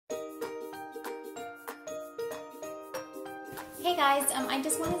Hey guys, I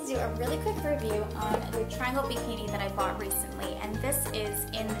just wanted to do a really quick review on the Triangl Bikini that I bought recently, and this is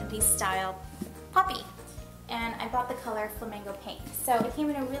in the style Poppy, and I bought the color Flamingo Pink. So it came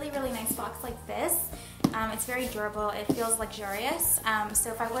in a really nice box like this. It's very durable, it feels luxurious,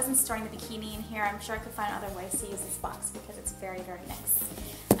 so if I wasn't storing the bikini in here, I'm sure I could find other ways to use this box because it's very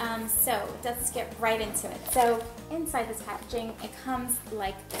nice. So let's get right into it. So inside this packaging, it comes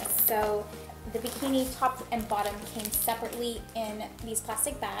like this. So the bikini top and bottom came separately in these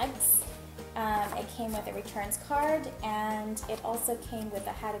plastic bags. It came with a returns card, and it also came with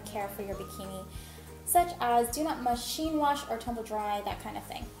a how to care for your bikini, such as do not machine wash or tumble dry, that kind of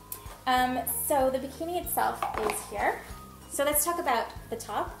thing. So the bikini itself is here. So let's talk about the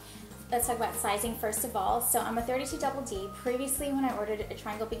top. Let's talk about sizing first of all. So I'm a 32 double D. Previously when I ordered a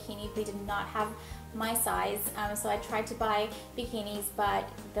Triangl Bikini, they did not have my size. So I tried to buy bikinis, but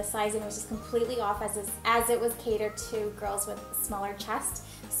the sizing was just completely off as it was catered to girls with smaller chest.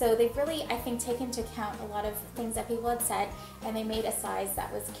 So they've really, I think, taken into account a lot of things that people had said, and they made a size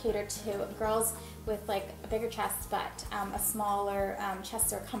that was catered to girls with like a bigger chest, but a smaller chest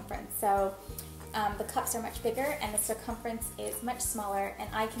circumference. So the cups are much bigger and the circumference is much smaller, and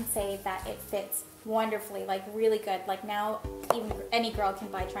I can say that it fits wonderfully, like really good. Like now even any girl can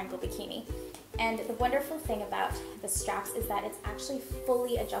buy Triangl Bikini. And the wonderful thing about the straps is that it's actually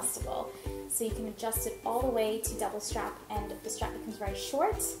fully adjustable. So you can adjust it all the way to double strap, and the strap becomes very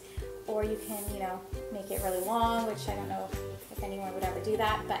short, or you can, make it really long, which I don't know if anyone would ever do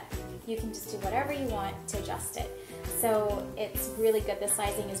that, but you can just do whatever you want to adjust it. So it's really good. The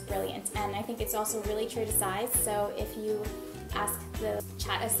sizing is brilliant, and I think it's also really true to size. So if you ask the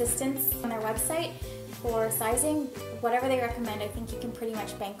chat assistants on their website for sizing, whatever they recommend, I think you can pretty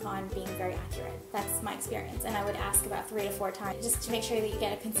much bank on being very accurate. That's my experience, and I would ask about 3 to 4 times just to make sure that you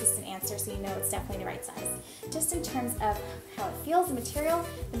get a consistent answer so you know it's definitely the right size. Just in terms of how it feels, the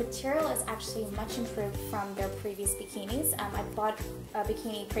material is actually much improved from their previous bikinis. I bought a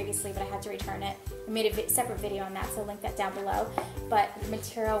bikini previously, but I had to return it. I made a separate video on that, so I'll link that down below. But the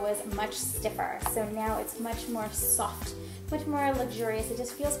material was much stiffer, so now it's much more soft, much more luxurious. It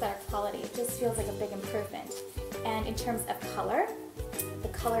just feels better quality. It just feels like a big improvement. And in terms of color, the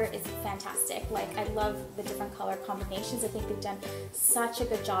color is fantastic. Like, I love the different color combinations. I think they've done such a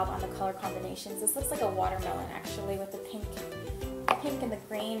good job on the color combinations. This looks like a watermelon actually, with the pink and the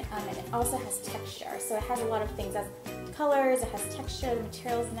green, and it also has texture. So it has a lot of things. It has colors, it has texture, the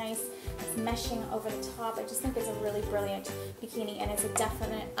material is nice, it's meshing over the top. I just think it's a really brilliant bikini, and it's a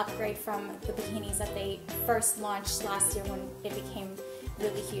definite upgrade from the bikinis that they first launched last year when it became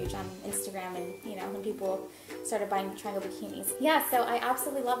really huge on Instagram, and when people started buying Triangl bikinis. Yeah, so I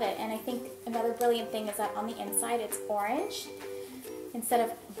absolutely love it, and I think another brilliant thing is that on the inside it's orange instead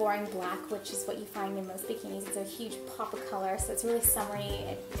of boring black, which is what you find in most bikinis. It's a huge pop of color, so it's really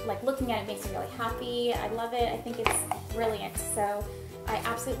summery. Like, looking at it makes me really happy. I love it. I think it's brilliant. So I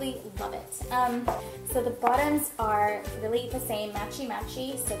absolutely love it. So the bottoms are really the same,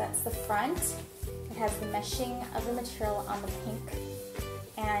 matchy. So that's the front. It has the meshing of the material on the pink,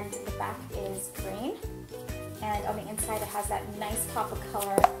 and the back is green. And on the inside it has that nice pop of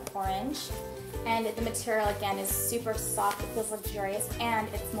color, orange. And the material again is super soft, it feels luxurious, and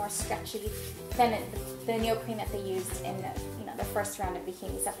it's more stretchy than the neoprene that they used in the first round of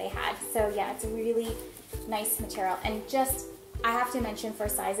bikinis that they had. So yeah, it's a really nice material. And just, I have to mention, for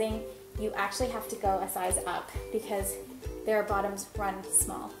sizing, you actually have to go a size up because their bottoms run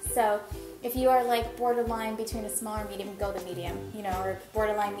small. So if you are like borderline between a small or medium, go the medium, or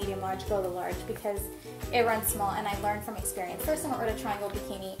borderline medium large, go the large, because it runs small, and I learned from experience. First time I ordered a Triangl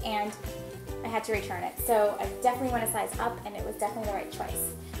bikini, and I had to return it. So I definitely went a size up, and it was definitely the right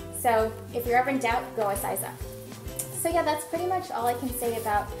choice. So if you're ever in doubt, go a size up. So yeah, that's pretty much all I can say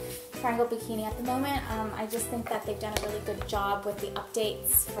about Triangl Bikini at the moment. I just think that they've done a really good job with the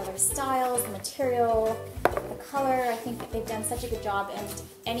updates for their styles, the material, the color. I think that they've done such a good job, and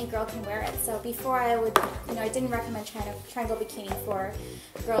any girl can wear it. So before I would, I didn't recommend Triangl Bikini for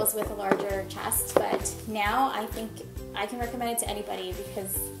girls with a larger chest, but now I think I can recommend it to anybody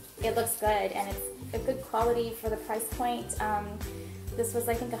because it looks good, and it's a good quality for the price point. This was,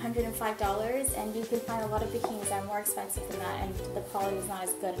 I think, $105, and you can find a lot of bikinis that are more expensive than that, and the quality is not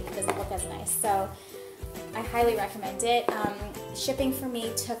as good and it doesn't look as nice. So I highly recommend it. Shipping for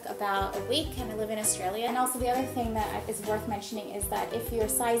me took about a week, and I live in Australia. And also the other thing that is worth mentioning is that if your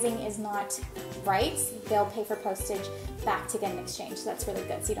sizing is not right, they'll pay for postage back to get an exchange. So that's really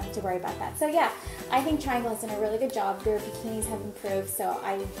good, so you don't have to worry about that. So yeah, I think Triangl has done a really good job. Their bikinis have improved, so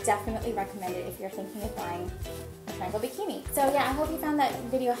I definitely recommend it if you're thinking of buying a Triangl Bikini. So yeah, I hope you found that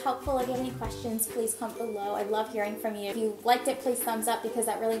video helpful. If you have any questions, please comment below. I love hearing from you. If you liked it, please thumbs up because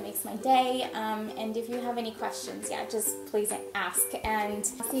that really makes my day. And if you have any questions, yeah, just please ask. And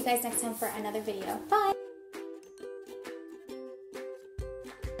I'll see you guys next time for another video. Bye!